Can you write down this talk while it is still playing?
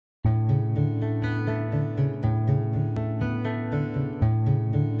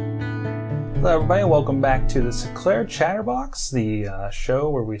Hello everybody, welcome back to the Sinclair Chatterbox, the show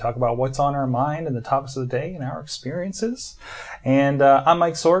where we talk about what's on our mind and the topics of the day and our experiences. And I'm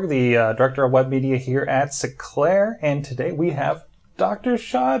Mike Sorg, the Director of Web Media here at Sinclair, and today we have Dr.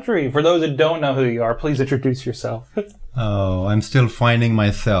 Chaudhry. For those that don't know who you are, please introduce yourself. Oh, I'm still finding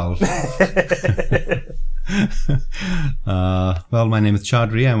myself. Well, my name is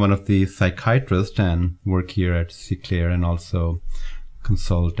Chaudhry. I'm one of the psychiatrists and work here at Sinclair and also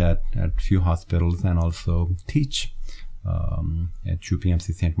consult at a few hospitals and also teach at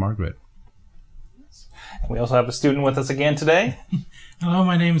UPMC St. Margaret. We also have a student with us again today. Hello,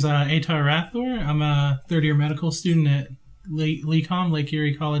 my name is Atar Rathor. I'm a third-year medical student at LECOM, Lake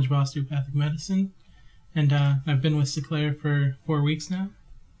Erie College of Osteopathic Medicine, and I've been with Sinclair for 4 weeks now.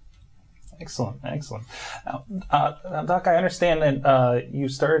 Excellent, excellent. Now, Doc, I understand that you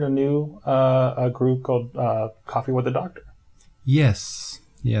started a new group called Coffee with the Doctor. Yes.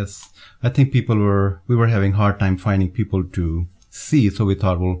 I think we were having a hard time finding people to see, so we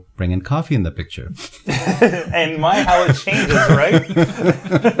thought we'll bring in coffee in the picture. And how it changes, right?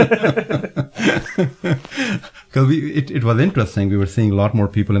 Because it was interesting. We were seeing a lot more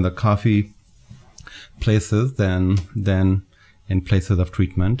people in the coffee places than in places of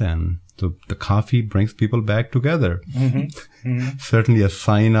treatment, and so the coffee brings people back together. Certainly a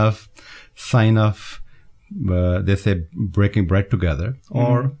sign of they say breaking bread together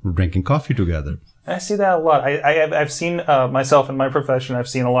or drinking coffee together. I see that a lot. I've seen myself in my profession. I've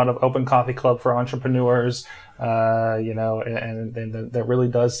seen a lot of open coffee club for entrepreneurs. And that really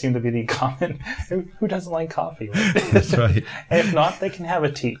does seem to be the common. Who doesn't like coffee? Right? That's right. And if not, they can have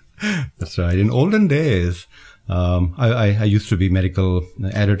a tea. That's right. In olden days, I used to be medical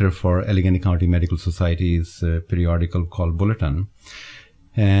editor for Allegheny County Medical Society's periodical called Bulletin.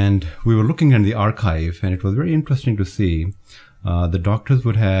 And we were looking in the archive, and it was very interesting to see the doctors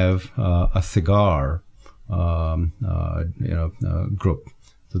would have a cigar group.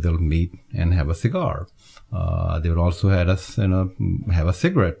 So they'll meet and have a cigar. They would also have a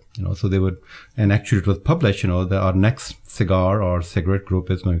cigarette, so they would, and actually it was published, that our next cigar or cigarette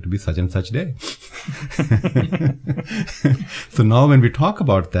group is going to be such and such day. So now when we talk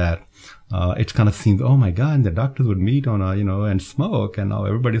about that, it kind of seems, oh my God, the doctors would meet on and smoke, and now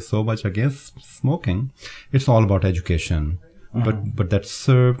everybody's so much against smoking. It's all about education, but that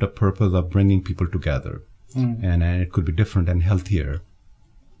served a purpose of bringing people together, and it could be different and healthier.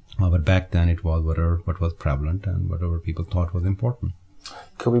 But back then it was what was prevalent and whatever people thought was important.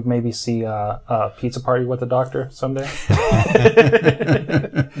 Could we maybe see a pizza party with the doctor someday?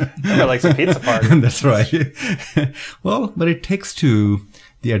 Everybody likes a pizza party. That's right. Well, but it takes to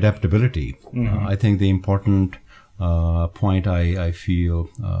the adaptability. I think the important point I feel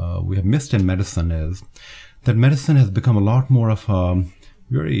we have missed in medicine is that medicine has become a lot more of a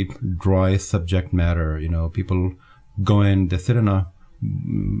very dry subject matter. People go in, they sit in a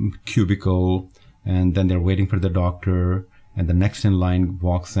cubicle, and then they're waiting for the doctor, and the next in line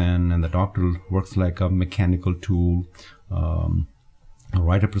walks in, and the doctor works like a mechanical tool,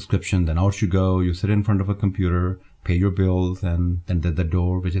 write a prescription, then out you go, you sit in front of a computer, pay your bills, and then the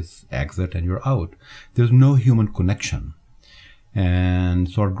door, which is exit, and you're out. There's no human connection. And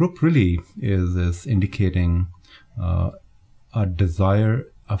so our group really is indicating a desire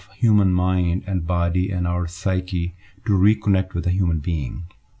of human mind and body and our psyche to reconnect with a human being.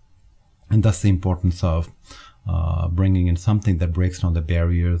 And that's the importance of bringing in something that breaks down the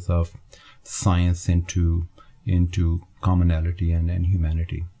barriers of science into commonality and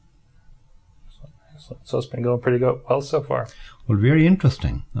humanity. So it's been going pretty well so far. Well, very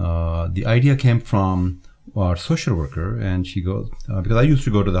interesting. The idea came from our social worker, and she goes, because I used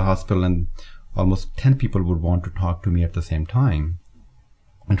to go to the hospital and almost 10 people would want to talk to me at the same time.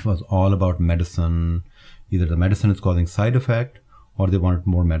 It was all about medicine. Either the medicine is causing side effect, or they wanted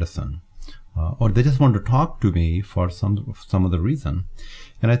more medicine, or they just want to talk to me for some other reason.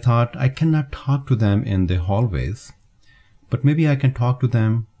 And I thought, I cannot talk to them in the hallways, but maybe I can talk to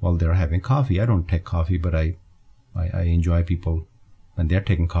them while they're having coffee. I don't take coffee, but I enjoy people when they're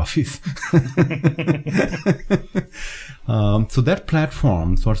taking coffees. So that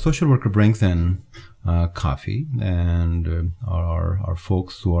platform, so our social worker brings in coffee, and our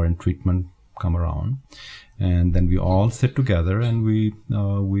folks who are in treatment come around, and then we all sit together and we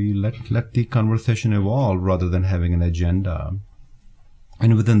let the conversation evolve rather than having an agenda.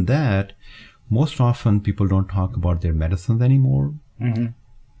 And within that, most often people don't talk about their medicines anymore,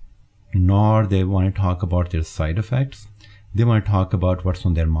 nor they want to talk about their side effects. They want to talk about what's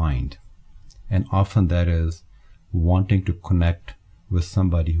on their mind, and often that is wanting to connect with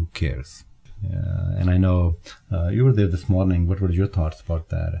somebody who cares. Yeah, and I know you were there this morning. What were your thoughts about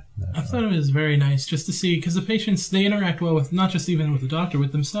that? I thought it was very nice just to see, because the patients, they interact well with, not just even with the doctor,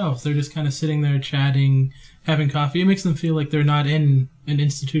 with themselves. They're just kind of sitting there chatting, having coffee. It makes them feel like they're not in an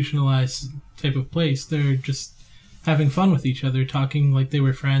institutionalized type of place. They're just having fun with each other, talking like they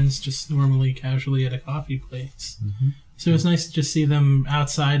were friends, just normally, casually at a coffee place. Mm-hmm. So it was nice to just see them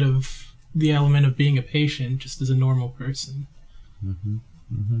outside of the element of being a patient, just as a normal person. Mm-hmm.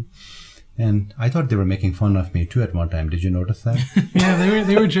 Mm-hmm. And I thought they were making fun of me too at one time. Did you notice that? Yeah,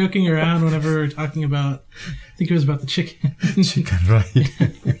 they were joking around whenever we were talking about, I think it was about the chicken. Chicken, right.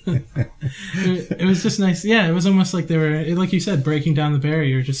 It was just nice. Yeah, it was almost like they were, like you said, breaking down the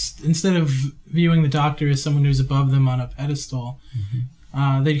barrier. Just instead of viewing the doctor as someone who's above them on a pedestal,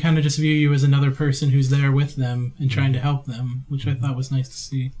 they kind of just view you as another person who's there with them and trying to help them, which I thought was nice to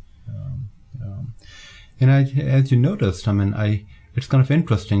see. And as you noticed, it's kind of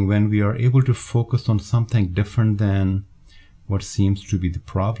interesting when we are able to focus on something different than what seems to be the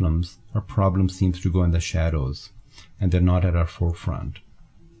problems. Our problem seems to go in the shadows, and they're not at our forefront.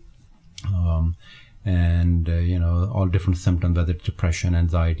 All different symptoms, whether it's depression,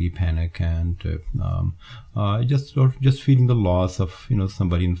 anxiety, panic, and just feeling the loss of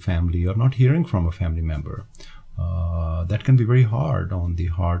somebody in family, or not hearing from a family member. That can be very hard on the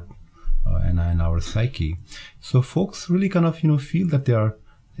heart. And our psyche. So folks really kind of feel that they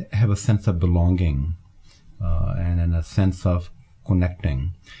have a sense of belonging and a sense of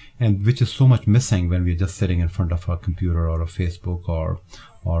connecting, and which is so much missing when we're just sitting in front of a computer or a Facebook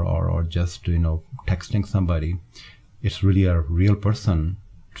or just texting somebody. It's really a real person.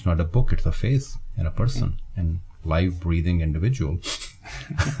 It's not a book. It's a face and a person and live breathing individual.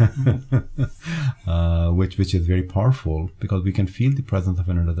 Which is very powerful because we can feel the presence of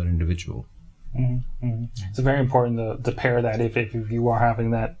another individual. Mm-hmm. Mm-hmm. It's very important to pair that if you are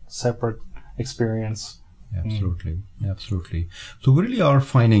having that separate experience. Absolutely, absolutely. So we really are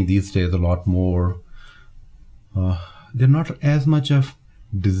finding these days a lot more. They're not as much of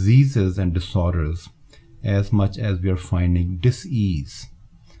diseases and disorders as much as we are finding dis-ease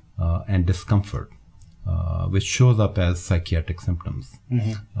and discomfort. Which shows up as psychiatric symptoms.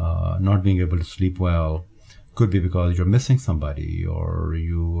 Mm-hmm. Not being able to sleep well could be because you're missing somebody, or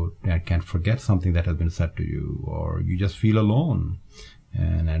you can't forget something that has been said to you, or you just feel alone,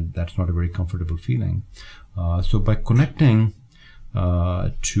 and that's not a very comfortable feeling. So by connecting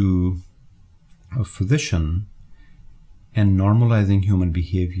to a physician and normalizing human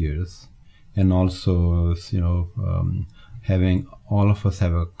behaviors, and also having all of us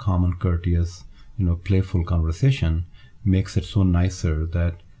have a common courteous playful conversation, makes it so nicer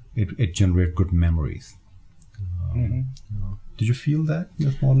that it generates good memories. Did you feel that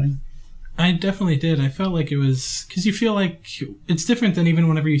this morning? I definitely did. I felt like it was, because you feel like it's different than even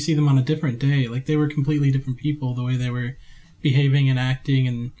whenever you see them on a different day. Like they were completely different people, the way they were behaving and acting,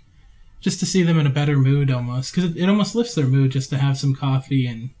 and just to see them in a better mood almost, because it almost lifts their mood just to have some coffee,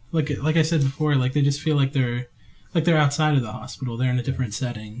 and like I said before, like they just feel like they're outside of the hospital. They're in a different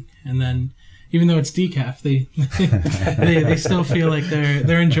setting, and then even though it's decaf, they still feel like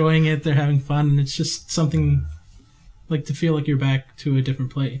they're enjoying it. They're having fun, and it's just something like to feel like you're back to a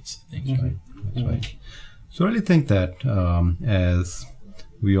different place. I think. That's right. That's right. So I really think that as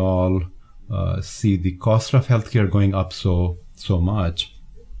we all see the cost of healthcare going up so much,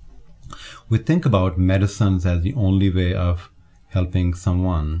 we think about medicines as the only way of helping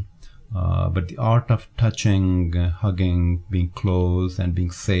someone. But the art of touching, hugging, being close, and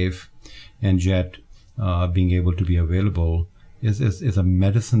being safe, and yet being able to be available is a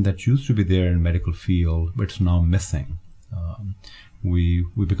medicine that used to be there in medical field, but it's now missing. We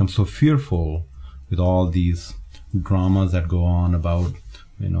become so fearful with all these dramas that go on about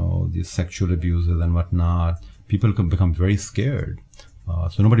these sexual abuses and whatnot. People can become very scared.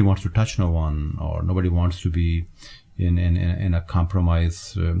 So nobody wants to touch no one, or nobody wants to be in a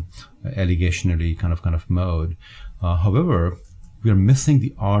compromise, allegationary kind of mode. However, we are missing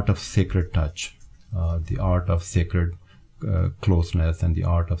the art of sacred touch, the art of sacred closeness, and the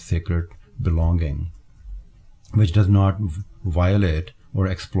art of sacred belonging, which does not violate or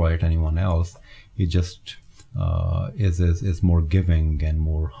exploit anyone else. It just is more giving and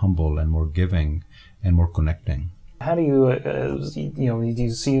more humble and more giving and more connecting. How do you, do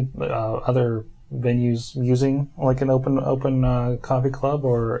you see other venues using like an open coffee club,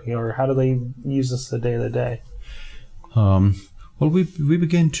 or how do they use this the day to day? Well, we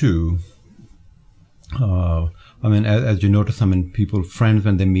begin to. As you notice, friends,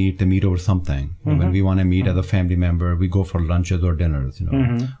 when they meet over something. Mm-hmm. When we want to meet as a family member, we go for lunches or dinners.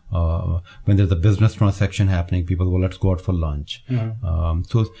 Mm-hmm. When there's a business transaction happening, people, let's go out for lunch. Mm-hmm.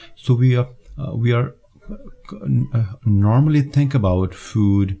 So we we are normally think about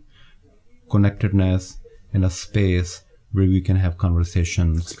food, connectedness in a space where we can have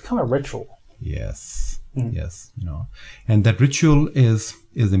conversations. It's become a ritual. Yes, yes, and that ritual is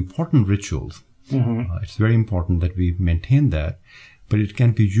important rituals. It's very important that we maintain that, but it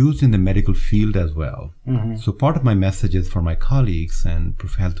can be used in the medical field as well. So part of my message is for my colleagues and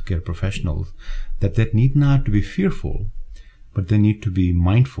healthcare professionals that they need not to be fearful, but they need to be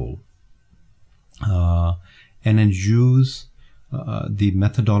mindful and then use the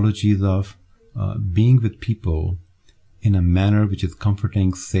methodologies of being with people in a manner which is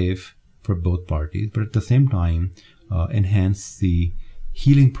comforting, safe for both parties, but at the same time enhance the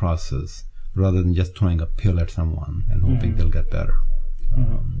healing process rather than just throwing a pill at someone and hoping they'll get better.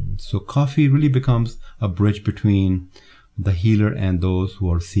 So coffee really becomes a bridge between the healer and those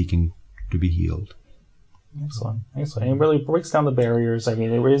who are seeking to be healed. Excellent. Excellent. And it really breaks down the barriers. I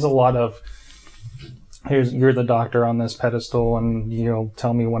mean, there is a lot of, you're the doctor on this pedestal and,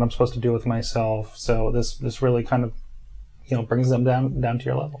 tell me what I'm supposed to do with myself. So this really kind of, brings them down to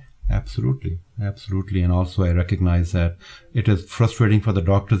your level. Absolutely. Absolutely. And also I recognize that it is frustrating for the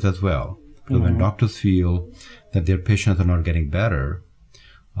doctors as well. Because when doctors feel that their patients are not getting better,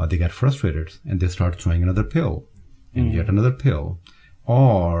 they get frustrated and they start throwing another pill and yet another pill.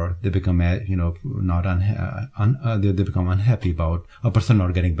 Or they become, they become unhappy about a person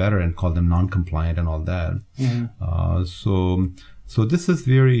not getting better and call them non-compliant and all that. So this is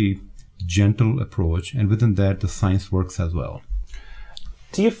very gentle approach, and within that, the science works as well.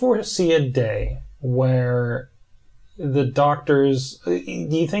 Do you foresee a day where the doctors? Do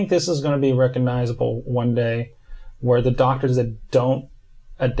you think this is going to be recognizable one day, where the doctors that don't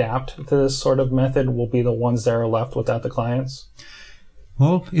adapt to this sort of method will be the ones that are left without the clients?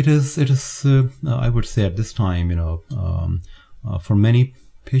 Well, it is. I would say at this time, for many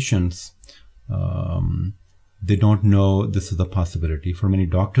patients, they don't know this is a possibility. For many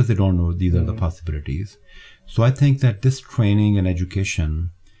doctors, they don't know these are the possibilities. So I think that this training and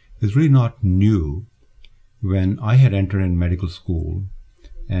education is really not new. When I had entered in medical school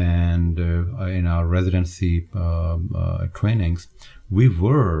and in our residency trainings, we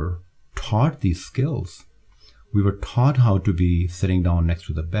were taught these skills. We were taught how to be sitting down next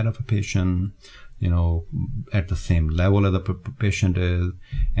to the bed of a patient, at the same level as the patient is,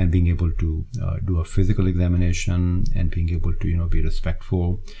 and being able to do a physical examination and being able to, be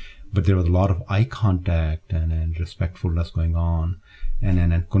respectful. But there was a lot of eye contact and respectfulness going on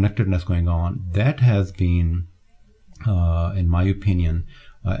and connectedness going on. That has been, in my opinion,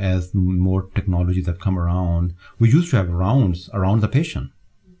 as more technologies have come around, we used to have rounds around the patient.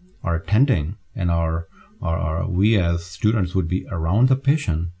 Our attending and we as students would be around the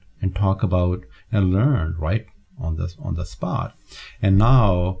patient and talk about and learn right on the spot. And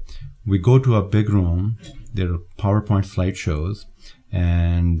now we go to a big room, there are PowerPoint slideshows,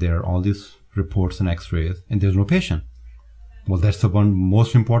 and there are all these reports and x-rays, and there's no patient. Well, that's the one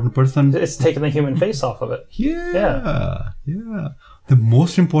most important person. It's taking the human face off of it. Yeah. The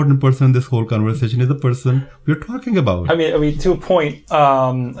most important person in this whole conversation is the person we're talking about. I mean, to a point,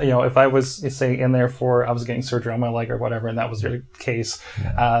 if I was, say, in there I was getting surgery on my leg or whatever, and that was your case,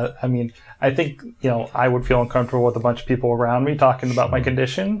 I think, I would feel uncomfortable with a bunch of people around me talking about my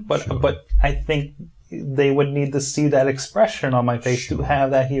condition, but I think they would need to see that expression on my face to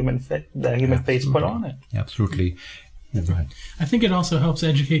have that human face put on it. Absolutely. Yeah, go ahead. I think it also helps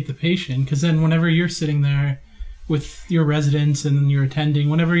educate the patient, because then whenever you're sitting there with your residents and you're attending,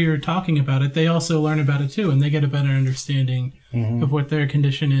 whenever you're talking about it, they also learn about it too, and they get a better understanding of what their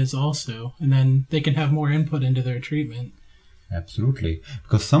condition is also, and then they can have more input into their treatment. Absolutely.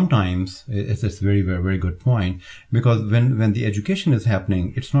 Because sometimes, it's a very, very, very good point, because when the education is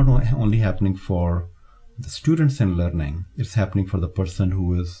happening, it's not only happening for the students in learning, it's happening for the person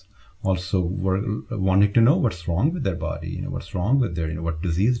who is also wanting to know what's wrong with their body, what's wrong with their, what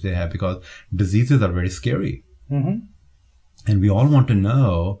disease they have, because diseases are very scary. And we all want to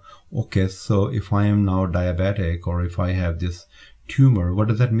know, okay, so if I am now diabetic or if I have this tumor, what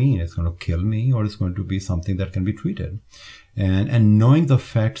does that mean? It's going to kill me, or it's going to be something that can be treated. And knowing the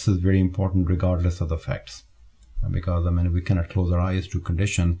facts is very important regardless of the facts. Because, we cannot close our eyes to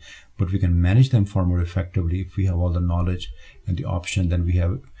conditions, but we can manage them far more effectively if we have all the knowledge and the option, then we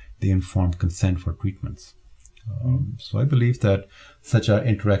have the informed consent for treatments. So I believe that such an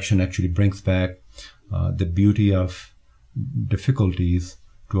interaction actually brings back the beauty of difficulties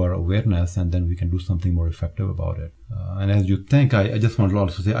to our awareness, and then we can do something more effective about it. And as you think, I just want to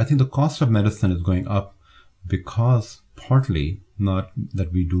also say, I think the cost of medicine is going up because partly not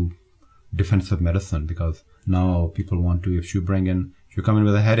that we do defensive medicine, because now people want to, if you come in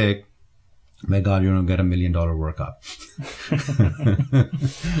with a headache, my God, get $1 million workup.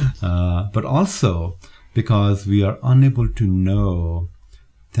 But also because we are unable to know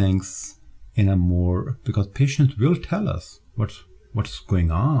things because patients will tell us what's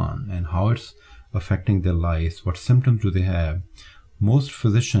going on and how it's affecting their lives, what symptoms do they have. Most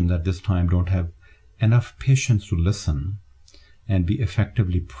physicians at this time don't have enough patients to listen and be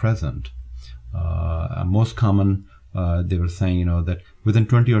effectively present. Most common, they were saying, that within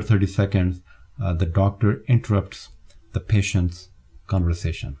 20 or 30 seconds, the doctor interrupts the patient's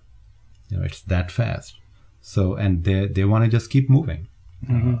conversation. It's that fast. So, and they want to just keep moving.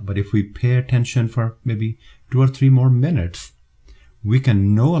 But if we pay attention for maybe 2 or 3 more minutes, we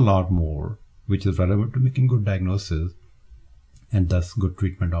can know a lot more, which is relevant to making good diagnosis and thus good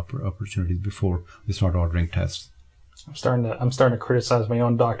treatment opportunities before we start ordering tests. I'm starting to criticize my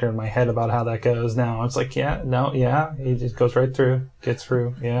own doctor in my head about how that goes now. It's like, he just goes right through, gets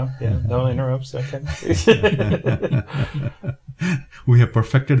through, no interrupts, okay. We have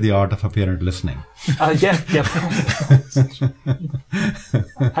perfected the art of apparent listening. Yeah.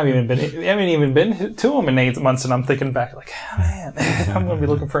 I haven't even been to him in 8 months, and I'm thinking back like, oh, man, I'm going to be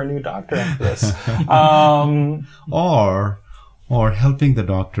looking for a new doctor after this. Or helping the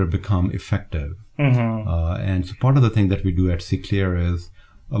doctor become effective. And so part of the thing that we do at CClear is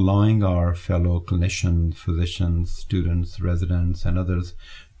allowing our fellow clinicians, physicians, students, residents, and others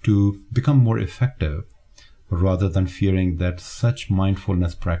to become more effective, rather than fearing that such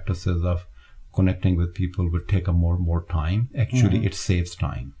mindfulness practices of connecting with people would take more time. Actually, it saves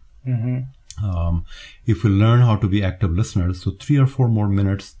time. If we learn how to be active listeners, so 3 or 4 more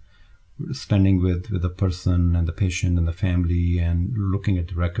minutes spending with the person and the patient and the family and looking at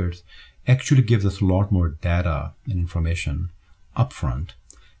the records actually gives us a lot more data and information upfront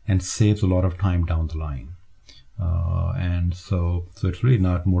and saves a lot of time down the line. And so it's really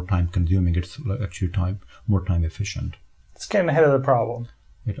not more time consuming, it's actually more time efficient. It's getting ahead of the problem.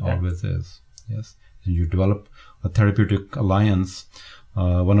 It always is, yes. And you develop a therapeutic alliance.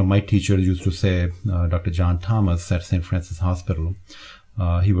 One of my teachers used to say, Dr. John Thomas at St. Francis Hospital,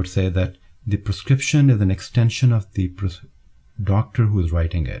 he would say that the prescription is an extension of the doctor who is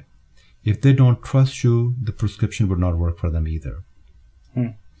writing it. If they don't trust you, the prescription would not work for them either.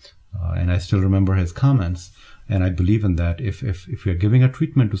 And I still remember his comments, and I believe in that. If we are giving a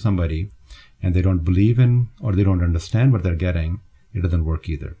treatment to somebody and they don't believe in or they don't understand what they're getting, it doesn't work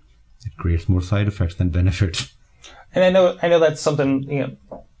either. It creates more side effects than benefits. And I know that's something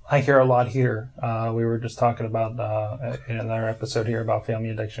I hear a lot here. We were just talking about in another episode here about family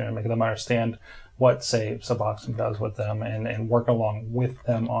addiction and making them understand what, say, Suboxone does with them and work along with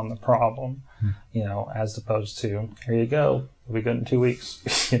them on the problem, as opposed to, here you go, we'll be good in 2 weeks,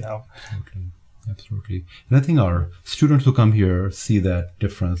 Absolutely. And I think our students who come here see that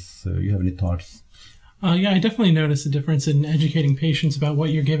difference. You have any thoughts? Yeah, I definitely notice a difference in educating patients about what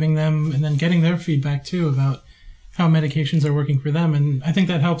you're giving them and then getting their feedback, too, about how medications are working for them. And I think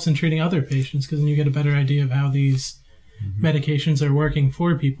that helps in treating other patients because then you get a better idea of how these medications are working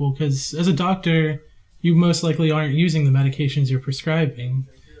for people. Because as a doctor, you most likely aren't using the medications you're prescribing.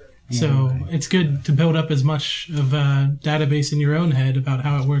 So it's good to build up as much of a database in your own head about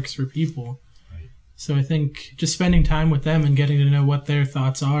how it works for people. So I think just spending time with them and getting to know what their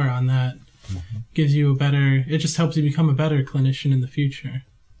thoughts are on that gives you it just helps you become a better clinician in the future.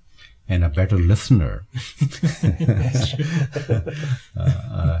 And a better listener.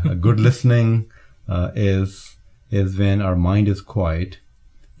 A good listening is when our mind is quiet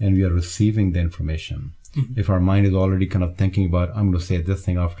and we are receiving the information. If our mind is already kind of thinking about, I'm going to say this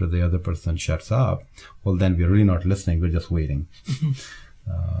thing after the other person shuts up, well, then we're really not listening, we're just waiting.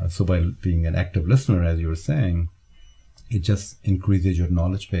 So by being an active listener, as you were saying, it just increases your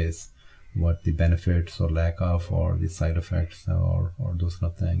knowledge base, what the benefits or lack of, or the side effects, or those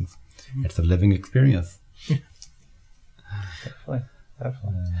kind of things. It's a living experience. Definitely.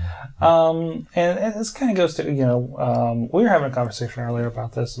 And this kind of goes to, we were having a conversation earlier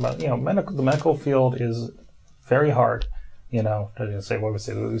about this, about, the medical field is very hard, to say what we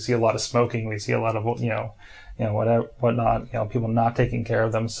say. We see a lot of smoking, we see a lot of, whatnot, people not taking care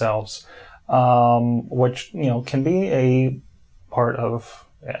of themselves, which, can be a part of,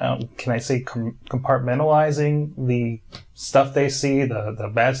 can I say compartmentalizing the stuff they see,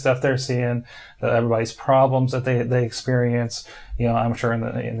 the bad stuff they're seeing, everybody's problems that they experience. I'm sure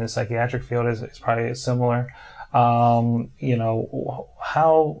in the psychiatric field is probably similar. How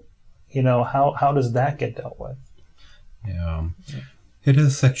does that get dealt with? Yeah, it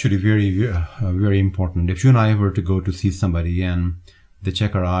is actually very, very important. If you and I were to go to see somebody and they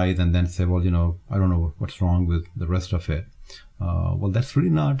check our eyes and then say, well, I don't know what's wrong with the rest of it, well, that's really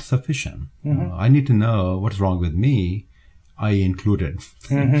not sufficient. I need to know what's wrong with me, I included.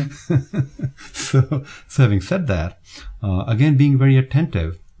 So having said that, again, being very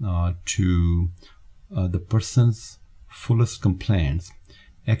attentive to the person's fullest complaints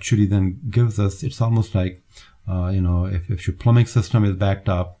actually then gives us, it's almost like, if your plumbing system is backed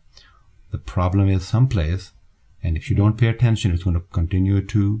up, the problem is someplace, and if you don't pay attention, it's going to continue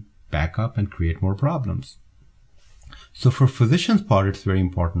to back up and create more problems. So for physicians' part, it's very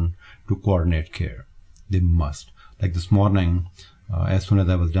important to coordinate care. They must. Like this morning, as soon as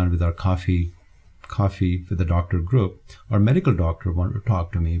I was done with our coffee with the doctor group, our medical doctor wanted to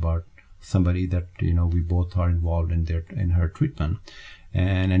talk to me about somebody that, we both are involved in her treatment.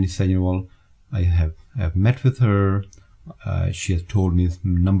 And he said, well, I have met with her. She has told me a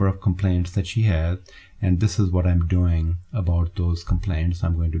number of complaints that she has, and this is what I'm doing about those complaints.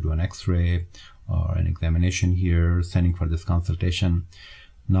 I'm going to do an x-ray or an examination here, sending for this consultation.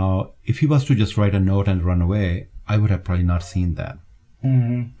 Now, if he was to just write a note and run away, I would have probably not seen that.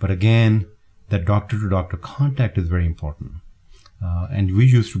 But again, that doctor-to-doctor contact is very important. And we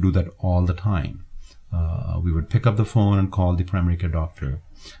used to do that all the time. We would pick up the phone and call the primary care doctor,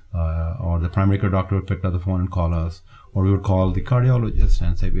 or the primary care doctor would pick up the phone and call us, or we would call the cardiologist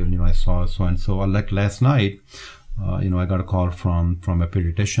and say, well, I saw so-and-so. Or like last night, I got a call from a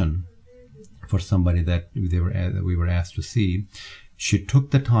pediatrician for somebody that we were asked to see. She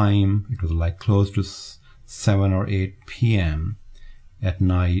took the time, it was like close to 7 or 8 p.m. at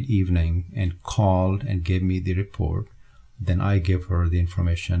night, evening, and called and gave me the report. Then I gave her the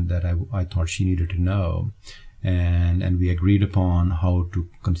information that I thought she needed to know, and we agreed upon how to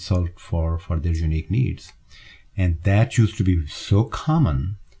consult for their unique needs. And that used to be so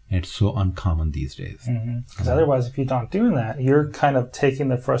common, and it's so uncommon these days. Because otherwise, if you're not doing that, you're kind of taking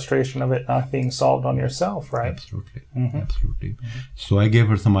the frustration of it not being solved on yourself, right? Absolutely. Absolutely. So I gave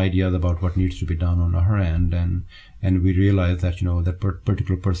her some ideas about what needs to be done on her end, and we realized that, that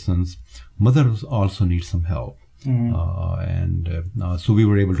particular person's mother also needs some help. So we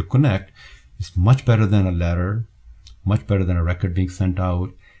were able to connect. It's much better than a letter, much better than a record being sent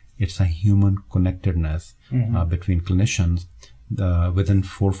out. It's a human connectedness between clinicians. Within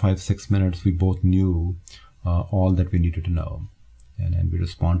 4, 5, 6 minutes, we both knew all that we needed to know, and we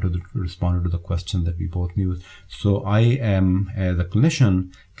responded to the question that we both knew. So I am, as a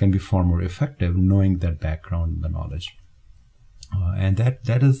clinician, can be far more effective knowing that background, the knowledge, and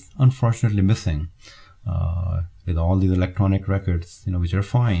that is unfortunately missing. With all these electronic records, which are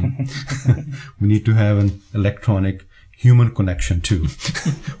fine, we need to have an electronic human connection too.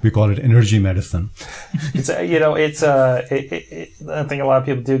 We call it energy medicine. I think a lot of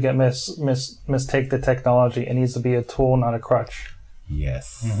people do get mistake the technology. It needs to be a tool, not a crutch.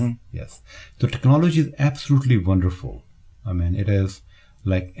 Yes, yes. So technology is absolutely wonderful. I mean, it is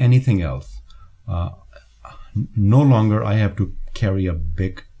like anything else. No longer I have to carry a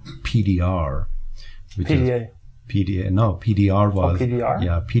big PDR. PDR was. Oh, PDR?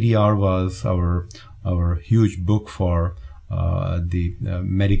 Yeah, PDR was our huge book for the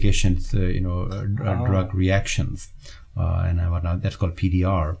medications, drug reactions, and whatnot. That's called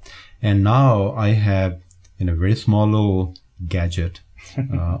PDR. And now I have, in a very small little gadget,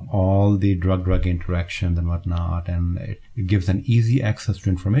 all the drug-drug interactions and whatnot, and it gives an easy access to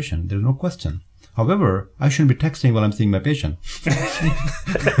information. There's no question. However, I shouldn't be texting while I'm seeing my patient.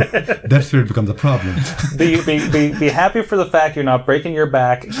 That's where it becomes a problem. Be happy for the fact you're not breaking your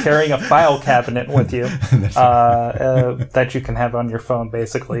back carrying a file cabinet with you that you can have on your phone,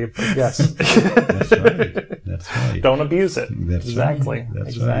 basically. But yes. That's right. That's right. Don't abuse it. That's exactly. Right.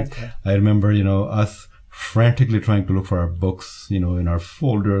 That's exactly. Right. I remember, us frantically trying to look for our books, in our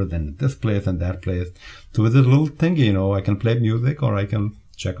folder, then this place and that place. So with this little thingy, I can play music or I can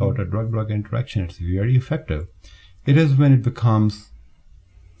check out a drug-drug interaction. It's very effective. It is when it becomes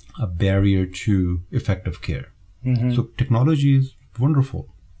a barrier to effective care. So technology is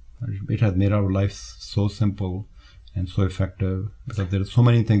wonderful. It has made our lives so simple and so effective because there are so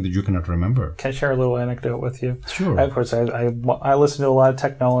many things that you cannot remember. Can I share a little anecdote with you? Sure. Of course, I listen to a lot of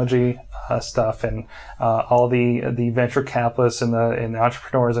technology stuff, and all the venture capitalists and the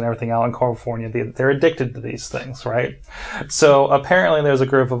entrepreneurs and everything out in California, they're addicted to these things, right? So apparently there's a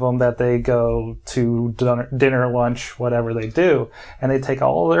group of them that they go to dinner, lunch, whatever they do, and they take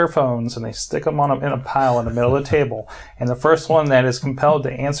all of their phones and they stick them in a pile in the middle of the table. And the first one that is compelled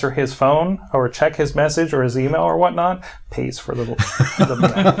to answer his phone or check his message or his email or whatnot pays for the meal.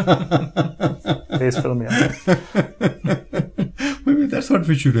 Pays for the meal. Maybe That's what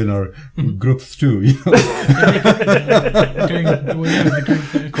we should do in our groups too. You know? During the group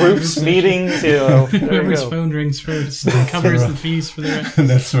there. Groups meeting to whoever's phone rings first covers the fees for the rest.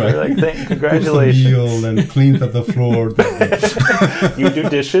 That's right. Like, congratulations. Meal and cleans up the floor. You do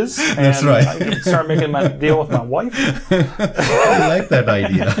dishes. And That's right. I can start making my deal with my wife. I like that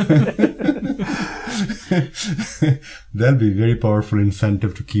idea. That'll be a very powerful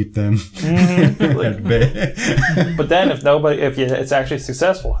incentive to keep them at bay. But then, if it's actually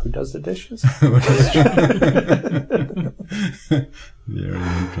successful, who does the dishes? Very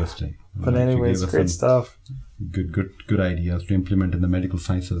interesting. But anyways, great stuff. Good ideas to implement in the medical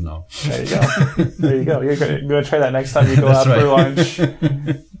sciences now. There you go. There you go. You're going to try that next time you go out for lunch.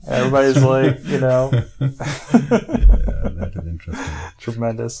 Everybody's like, Yeah, that is interesting.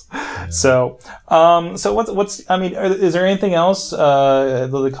 Tremendous. Yeah. So what's? I mean, is there anything else?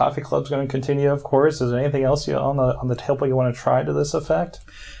 The coffee club's going to continue, of course. Is there anything else on the table you want to try to this effect?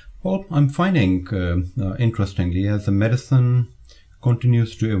 Well, I'm finding interestingly, as the medicine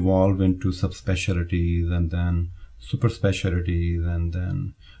continues to evolve into subspecialties and then super specialties and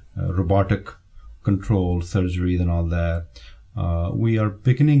then robotic control surgeries and all that, we are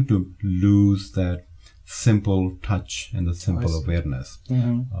beginning to lose that simple touch and the simple awareness.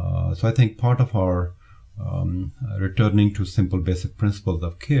 Mm-hmm. So I think part of our returning to simple basic principles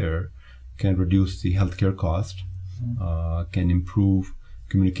of care can reduce the healthcare cost, can improve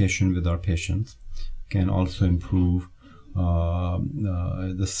communication with our patients, can also improve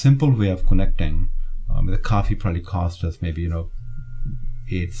the simple way of connecting. The coffee probably cost us maybe $8,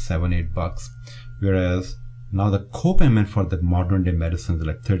 $7, $8, whereas now the co-payment for the modern day medicine is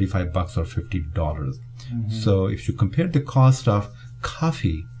like $35 or $50. Mm-hmm. So if you compare the cost of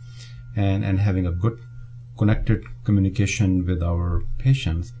coffee and having a good connected communication with our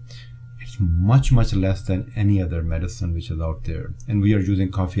patients, it's much less than any other medicine which is out there. And we are using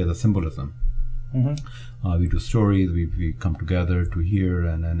coffee as a symbolism. Mm-hmm. We do stories, we come together to hear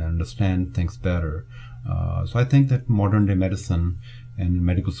and understand things better. So I think that modern day medicine and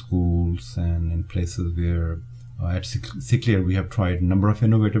medical schools and in places where at CClear we have tried a number of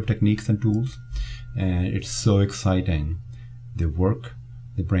innovative techniques and tools, and it's so exciting. They work,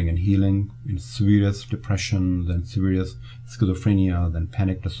 they bring in healing in serious depression, then serious schizophrenia, then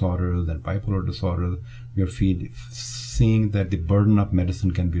panic disorder, then bipolar disorder. We are seeing that the burden of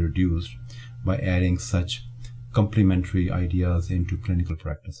medicine can be reduced by adding such complementary ideas into clinical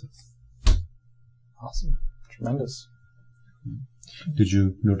practices. Awesome. Tremendous. Did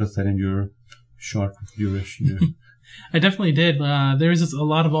you notice that in your short duration? I definitely did. There's a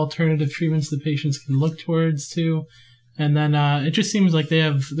lot of alternative treatments that patients can look towards too. And then it just seems like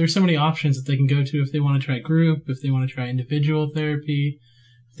there's so many options that they can go to if they want to try group, if they want to try individual therapy,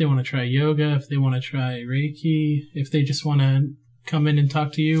 if they want to try yoga, if they want to try Reiki, if they just want to come in and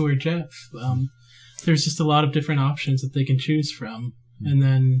talk to you or Jeff. There's just a lot of different options that they can choose from. And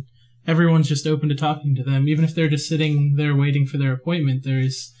then everyone's just open to talking to them. Even if they're just sitting there waiting for their appointment,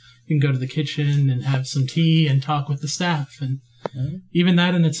 you can go to the kitchen and have some tea and talk with the staff. And even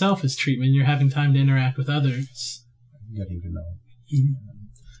that in itself is treatment. You're having time to interact with others. Getting to know. Mm-hmm.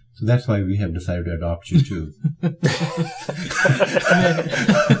 So that's why we have decided to adopt you too.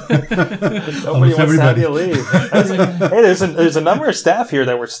 Nobody wants to have you leave. Hey, there's a number of staff here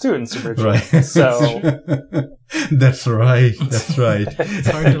that were students originally. Right. So that's right. That's right. It's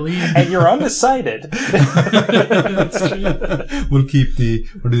hard to leave. And you're undecided. That's true. We'll keep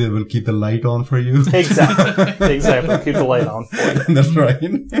we'll keep the light on for you. Exactly. Keep the light on for you. That's right.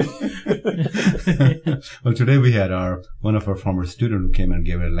 Well, today we had one of our former students who came and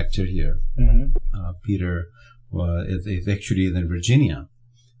gave a lecture here. Mm-hmm. Peter is actually in Virginia,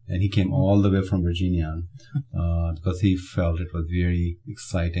 and he came all the way from Virginia because he felt it was very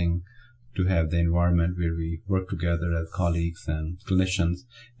exciting to have the environment where we work together as colleagues and clinicians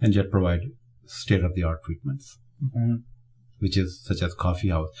and yet provide state-of-the-art treatments, mm-hmm. which is such as coffee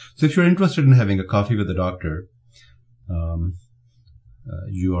house. So if you're interested in having a coffee with a doctor,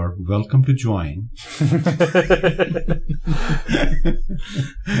 you are welcome to join.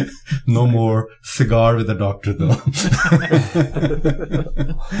 No more cigar with a doctor, though.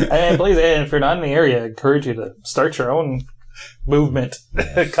 And please, if you're not in the area, I encourage you to start your own movement,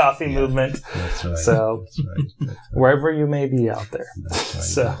 coffee movement. That's right. So, that's right. Wherever you may be out there. That's right.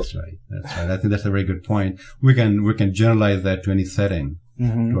 So. That's right. I think that's a very good point. We can generalize that to any setting,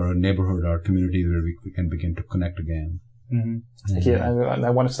 mm-hmm. to our neighborhood, our community, where we can begin to connect again. Mm-hmm. Yeah, I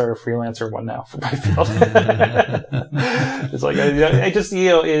want to start a freelancer one now for my field. It's like I just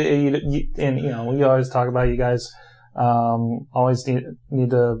we always talk about you guys Always need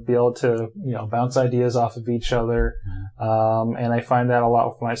to be able to, bounce ideas off of each other. And I find that a lot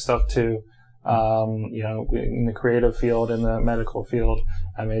with my stuff too. In the creative field, in the medical field.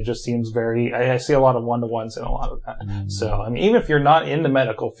 I mean, it just seems I see a lot of one-to-ones in a lot of that. So, I mean, even if you're not in the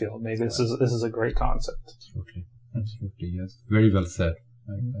medical field, maybe this is a great concept. Absolutely, yes. Very well said.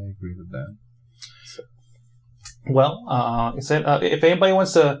 I agree with that. So, well, if anybody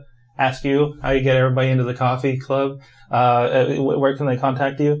wants to ask you how you get everybody into the coffee club, where can they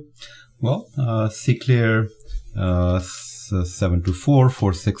contact you? Well, Seclair,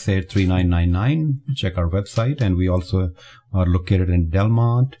 724-468-3999. Check our website. And we also are located in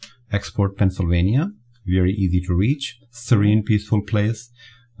Delmont, Export, Pennsylvania. Very easy to reach. Serene, peaceful place.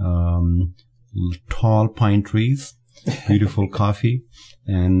 Tall pine trees. Beautiful coffee.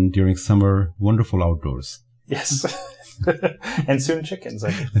 And during summer, wonderful outdoors. Yes. And soon chickens.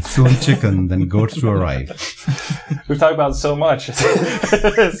 And soon chicken, then goats to arrive. We've talked about so much. It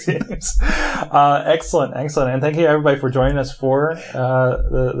seems. Excellent. And thank you everybody for joining us for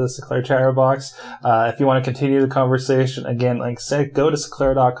the Seclair Chatterbox. If you want to continue the conversation, again, like I said, go to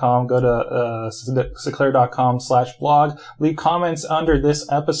seclair.com, go to seclair.com/blog. Leave comments under this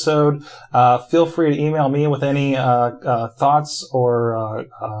episode. Feel free to email me with any thoughts or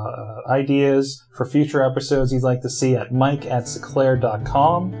ideas for future episodes you'd like to see at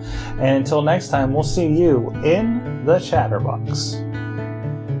mike@seclair.com. And until next time, we'll see you in the Chatterbox.